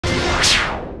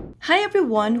Hi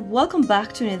everyone, welcome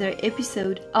back to another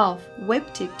episode of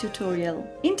WebTech tutorial.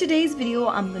 In today's video,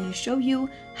 I'm going to show you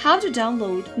how to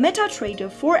download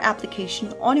MetaTrader 4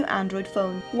 application on your Android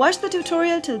phone. Watch the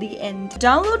tutorial till the end.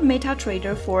 Download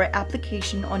MetaTrader 4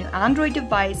 application on your Android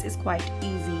device is quite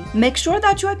easy. Make sure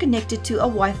that you are connected to a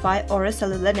Wi-Fi or a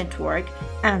cellular network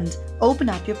and open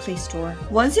up your Play Store.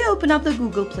 Once you open up the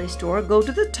Google Play Store, go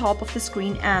to the top of the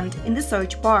screen and in the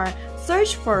search bar,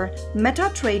 search for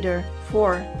MetaTrader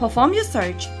 4. Perform your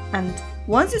search, and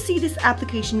once you see this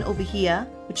application over here,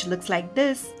 which looks like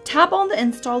this, tap on the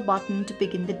install button to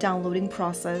begin the downloading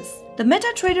process. The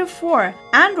MetaTrader 4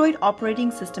 Android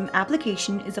operating system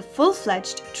application is a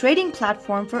full-fledged trading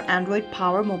platform for Android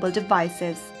Power mobile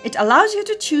devices. It allows you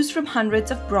to choose from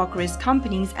hundreds of brokerage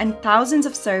companies and thousands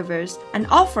of servers and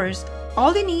offers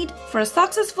all you need for a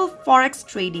successful forex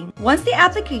trading. Once the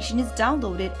application is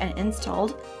downloaded and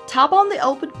installed, tap on the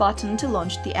open button to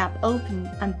launch the app open,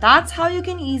 and that's how you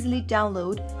can easily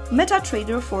download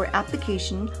MetaTrader 4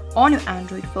 application on your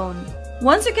Android phone.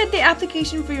 Once you get the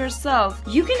application for yourself,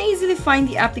 you can easily find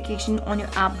the application on your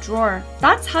app drawer.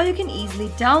 That's how you can easily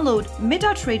download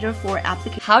MetaTrader 4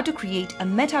 application. How to create a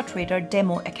MetaTrader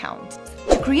demo account.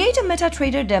 To create a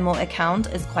MetaTrader demo account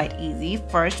is quite easy.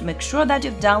 First, make sure that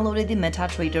you've downloaded the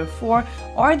MetaTrader 4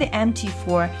 or the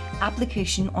MT4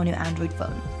 application on your Android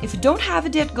phone. If you don't have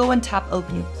it yet, go and tap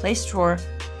open your Play Store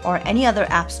or any other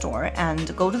app store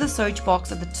and go to the search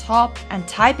box at the top and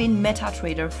type in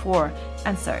MetaTrader 4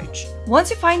 and search.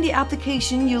 Once you find the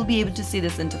application, you'll be able to see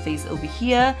this interface over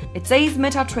here. It says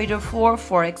MetaTrader 4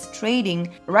 Forex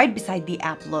Trading right beside the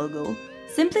app logo.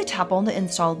 Simply tap on the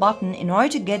install button in order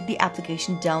to get the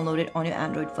application downloaded on your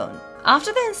Android phone.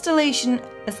 After the installation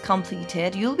is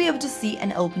completed, you'll be able to see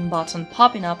an open button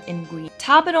popping up in green.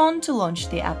 Tap it on to launch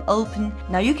the app open.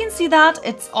 Now you can see that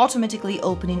it's automatically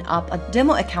opening up a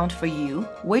demo account for you.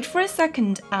 Wait for a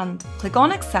second and click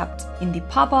on accept in the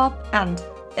pop-up, and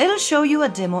it'll show you a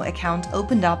demo account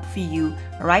opened up for you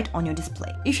right on your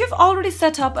display. If you've already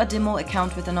set up a demo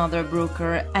account with another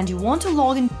broker and you want to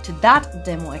log into that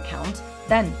demo account,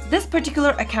 then this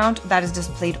particular account that is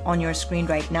displayed on your screen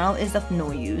right now is of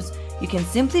no use. You can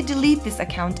simply delete this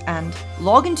account and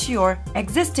log into your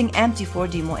existing MT4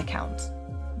 demo account.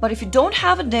 But if you don't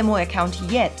have a demo account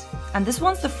yet, and this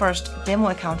one's the first demo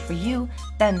account for you,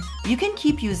 then you can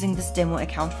keep using this demo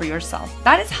account for yourself.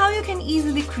 That is how you can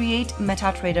easily create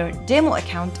MetaTrader demo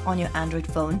account on your Android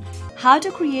phone. How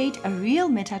to create a real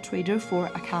MetaTrader 4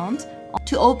 account.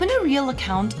 To open a real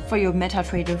account for your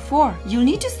MetaTrader 4, you'll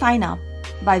need to sign up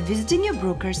by visiting your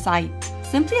broker site.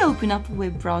 Simply open up a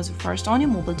web browser first on your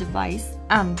mobile device,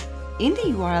 and in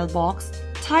the URL box,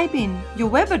 type in your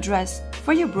web address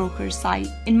for your broker site.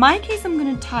 In my case, I'm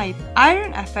going to type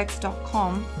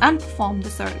ironfx.com and perform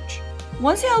the search.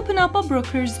 Once you open up a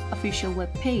broker's official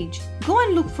web page, go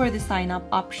and look for the sign up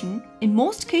option. In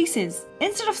most cases,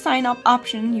 instead of sign up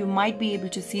option, you might be able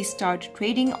to see start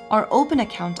trading or open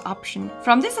account option.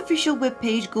 From this official web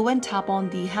page, go and tap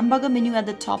on the hamburger menu at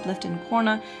the top left hand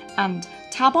corner and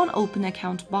tap on open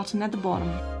account button at the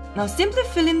bottom. Now simply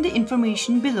fill in the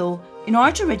information below in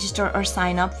order to register or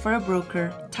sign up for a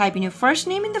broker. Type in your first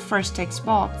name in the first text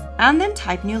box and then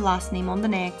type in your last name on the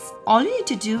next. All you need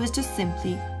to do is to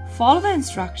simply follow the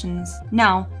instructions.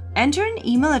 Now enter an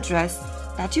email address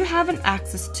that you have an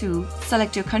access to.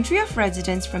 Select your country of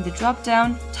residence from the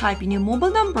drop-down, type in your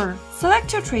mobile number,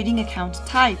 select your trading account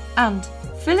type, and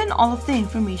fill in all of the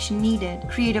information needed.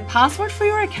 Create a password for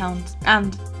your account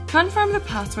and confirm the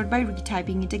password by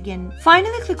retyping it again.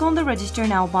 Finally, click on the Register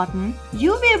Now button.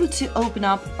 You'll be able to open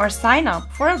up or sign up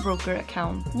for a broker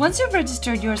account. Once you've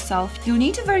registered yourself, you'll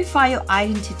need to verify your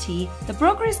identity. The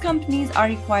brokerage companies are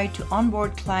required to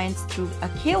onboard clients through a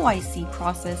KYC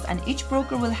process, and each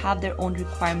broker will have their own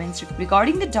requirements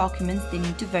regarding the documents they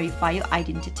need to verify your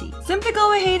identity. Simply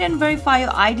go ahead and verify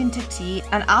your identity,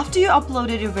 and after you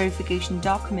uploaded your verification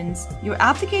documents, your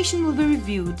application will be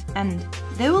reviewed and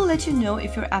they will let you know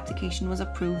if your application was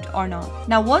approved or not.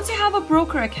 Now, once you have a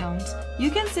broker account, you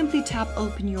can simply tap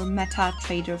open your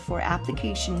MetaTrader 4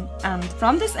 application, and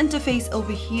from this interface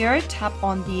over here, tap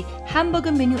on the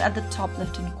hamburger menu at the top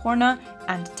left hand corner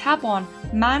and tap on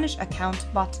Manage Account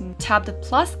button. Tap the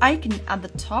plus icon at the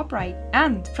top right,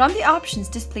 and from the options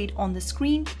displayed on the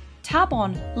screen, tap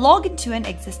on Log into an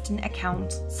existing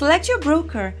account. Select your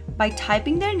broker by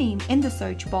typing their name in the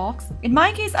search box. In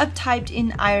my case, I've typed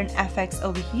in IronFX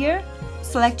over here.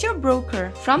 Select your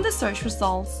broker from the search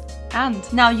results. And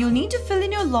now you'll need to fill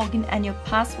in your login and your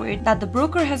password that the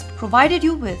broker has provided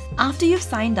you with after you've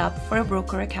signed up for a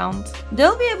broker account.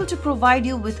 They'll be able to provide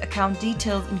you with account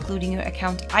details including your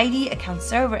account ID, account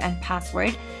server and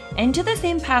password. Enter the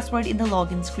same password in the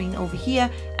login screen over here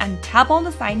and tap on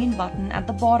the sign in button at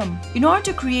the bottom in order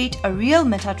to create a real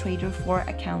MetaTrader 4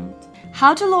 account.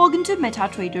 How to log into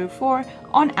MetaTrader 4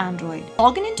 on Android.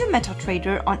 Logging into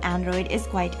MetaTrader on Android is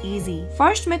quite easy.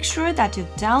 First, make sure that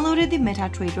you've downloaded the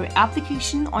MetaTrader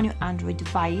application on your Android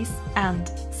device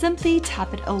and simply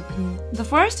tap it open. The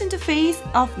first interface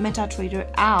of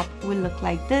MetaTrader app will look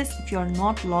like this if you're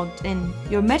not logged in.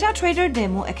 Your MetaTrader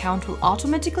demo account will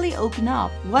automatically open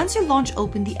up once you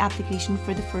open the application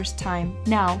for the first time.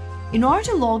 Now, in order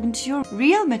to log into your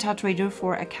real MetaTrader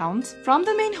 4 account, from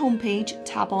the main homepage,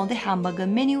 tap on the hamburger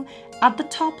menu at the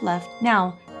top left.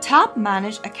 Now, tap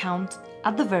Manage Account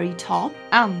at the very top,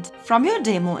 and from your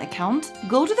demo account,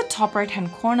 go to the top right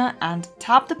hand corner and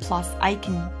tap the plus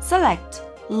icon. Select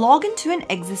Log into an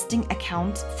existing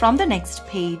account from the next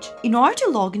page. In order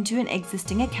to log into an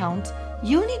existing account,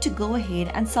 you need to go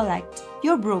ahead and select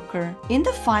your broker. In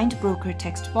the Find Broker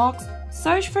text box,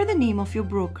 search for the name of your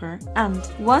broker, and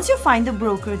once you find the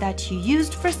broker that you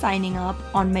used for signing up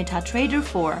on MetaTrader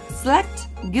 4, select,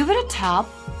 give it a tap,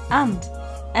 and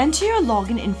enter your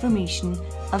login information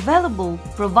available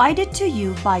provided to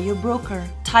you by your broker.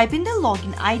 Type in the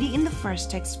login ID in the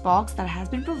first text box that has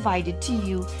been provided to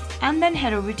you and then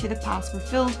head over to the password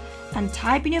field and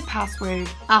type in your password.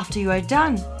 After you are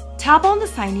done, tap on the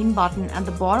sign in button at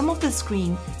the bottom of the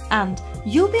screen and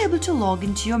you'll be able to log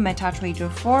into your MetaTrader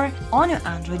 4 on your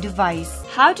Android device.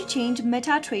 How to change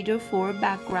MetaTrader 4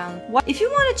 background. If you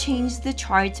want to change the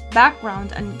chart's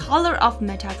background and color of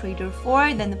MetaTrader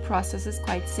 4, then the process is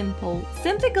quite simple.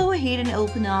 Simply go ahead and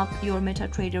open up your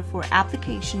MetaTrader 4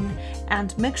 application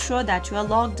and make sure that you are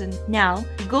logged in. Now,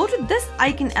 go to this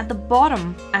icon at the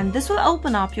bottom and this will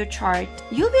open up your chart.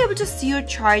 You'll be able to see your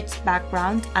chart's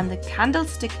background and the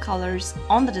candlestick colors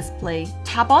on the display.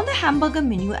 Tap on the hamburger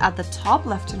menu at the top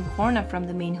left-hand corner from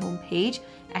the main home page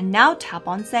and now tap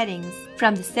on Settings.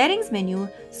 From the Settings menu,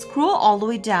 scroll all the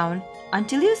way down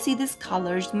until you see this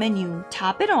Colors menu.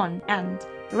 Tap it on and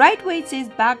right where it says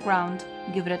Background,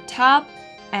 give it a tap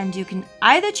and you can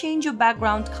either change your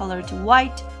background color to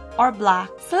white or black.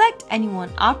 Select any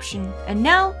one option. And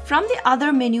now from the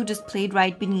other menu displayed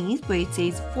right beneath where it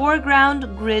says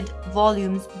Foreground, Grid,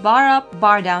 Volumes, Bar Up,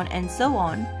 Bar Down and so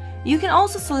on, you can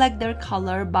also select their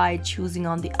color by choosing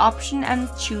on the option and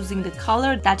choosing the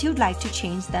color that you'd like to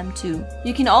change them to.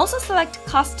 You can also select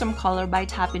custom color by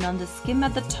tapping on the skim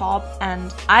at the top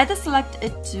and either select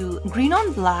it to green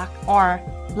on black or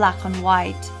black on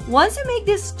white. Once you make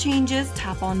these changes,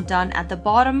 tap on Done at the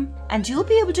bottom and you'll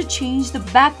be able to change the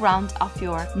background of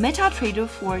your MetaTrader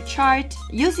 4 chart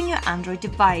using your Android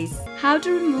device. How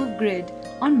to remove grid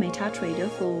on MetaTrader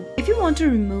 4. If you want to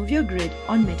remove your grid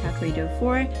on MetaTrader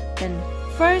 4, then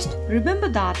first remember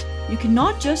that you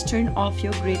cannot just turn off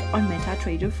your grid on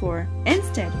MetaTrader 4.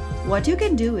 Instead, what you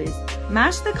can do is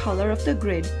match the color of the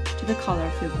grid to the color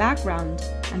of your background.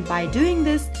 And by doing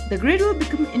this, the grid will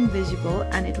become invisible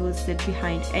and it will sit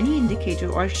behind any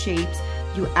indicator or shapes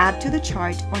you add to the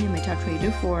chart on your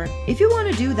MetaTrader 4. If you want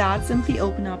to do that, simply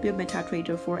open up your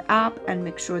MetaTrader 4 app and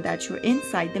make sure that you're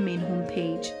inside the main home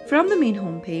page. From the main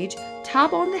home page,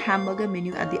 tap on the hamburger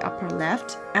menu at the upper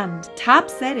left and tap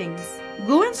Settings.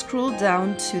 Go and scroll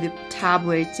down to the tab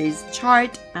where it says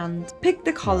Chart and pick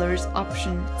the Colors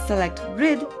option. Select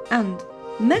Grid and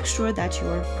make sure that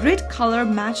your grid color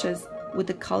matches with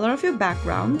the color of your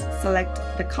background. Select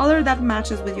the color that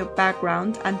matches with your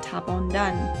background and tap on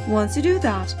Done. Once you do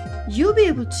that, you'll be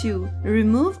able to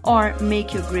remove or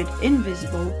make your grid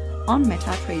invisible on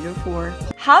MetaTrader 4.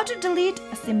 How to delete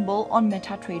a symbol on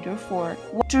MetaTrader 4.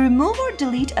 To remove or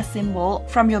delete a symbol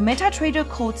from your MetaTrader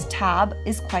Codes tab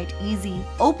is quite easy.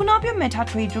 Open up your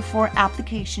MetaTrader 4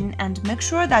 application and make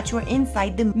sure that you're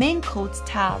inside the main Codes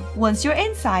tab. Once you're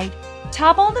inside,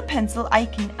 tap on the pencil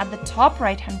icon at the top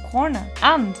right hand corner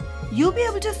and you'll be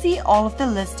able to see all of the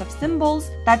list of symbols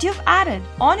that you've added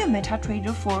on your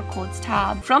MetaTrader 4 Codes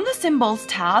tab. From the Symbols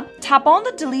tab, tap on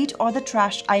the Delete or the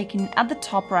Trash icon at the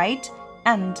top right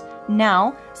and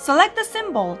now select the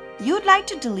symbol you'd like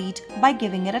to delete by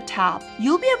giving it a tap.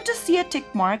 You'll be able to see a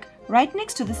tick mark right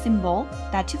next to the symbol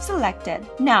that you've selected.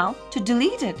 Now, to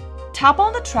delete it, tap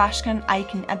on the trash can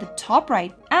icon at the top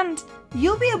right and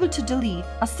you'll be able to delete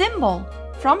a symbol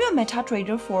from your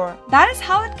MetaTrader 4. That is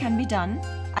how it can be done.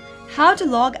 How to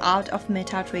log out of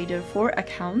MetaTrader 4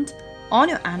 account on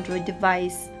your Android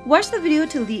device. Watch the video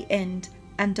till the end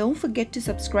And don't forget to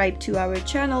subscribe to our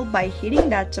channel by hitting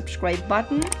that subscribe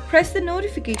button. Press the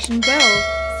notification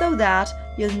bell so that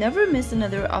you'll never miss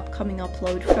another upcoming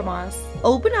upload from us.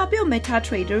 Open up your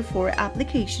MetaTrader 4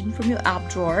 application from your app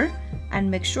drawer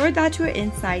and make sure that you're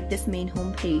inside this main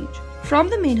home page. From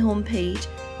the main home page,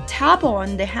 tap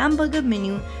on the hamburger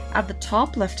menu at the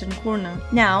top left hand corner.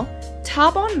 Now,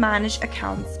 tap on Manage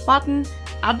Accounts button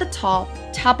at the top,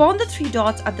 tap on the 3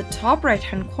 dots at the top right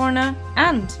hand corner,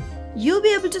 and you'll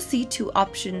be able to see 2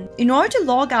 options. In order to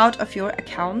log out of your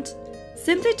account,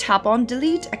 simply tap on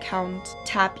Delete Account,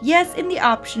 tap Yes in the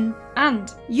option,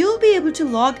 and you'll be able to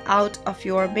log out of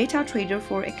your MetaTrader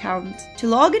 4 account. To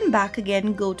log in back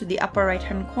again, go to the upper right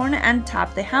hand corner and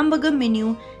tap the hamburger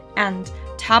menu and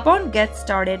tap on Get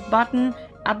Started button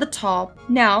at the top.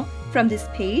 Now, from this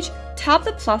page, tap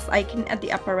the plus icon at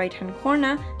the upper right hand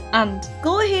corner and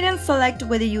go ahead and select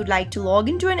whether you'd like to log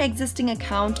into an existing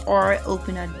account or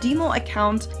open a demo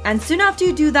account. And soon after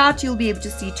you do that, you'll be able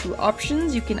to see 2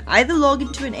 options. You can either log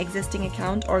into an existing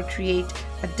account or create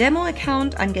a demo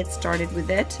account and get started with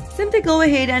it. Simply go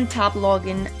ahead and tap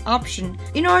login option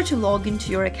in order to log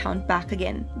into your account back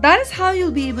again. That is how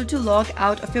you'll be able to log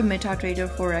out of your MetaTrader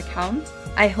 4 account.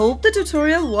 I hope the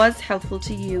tutorial was helpful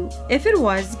to you. If it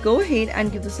was, go ahead and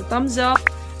give us a thumbs up.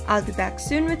 I'll be back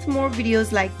soon with more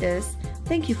videos like this.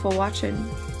 Thank you for watching.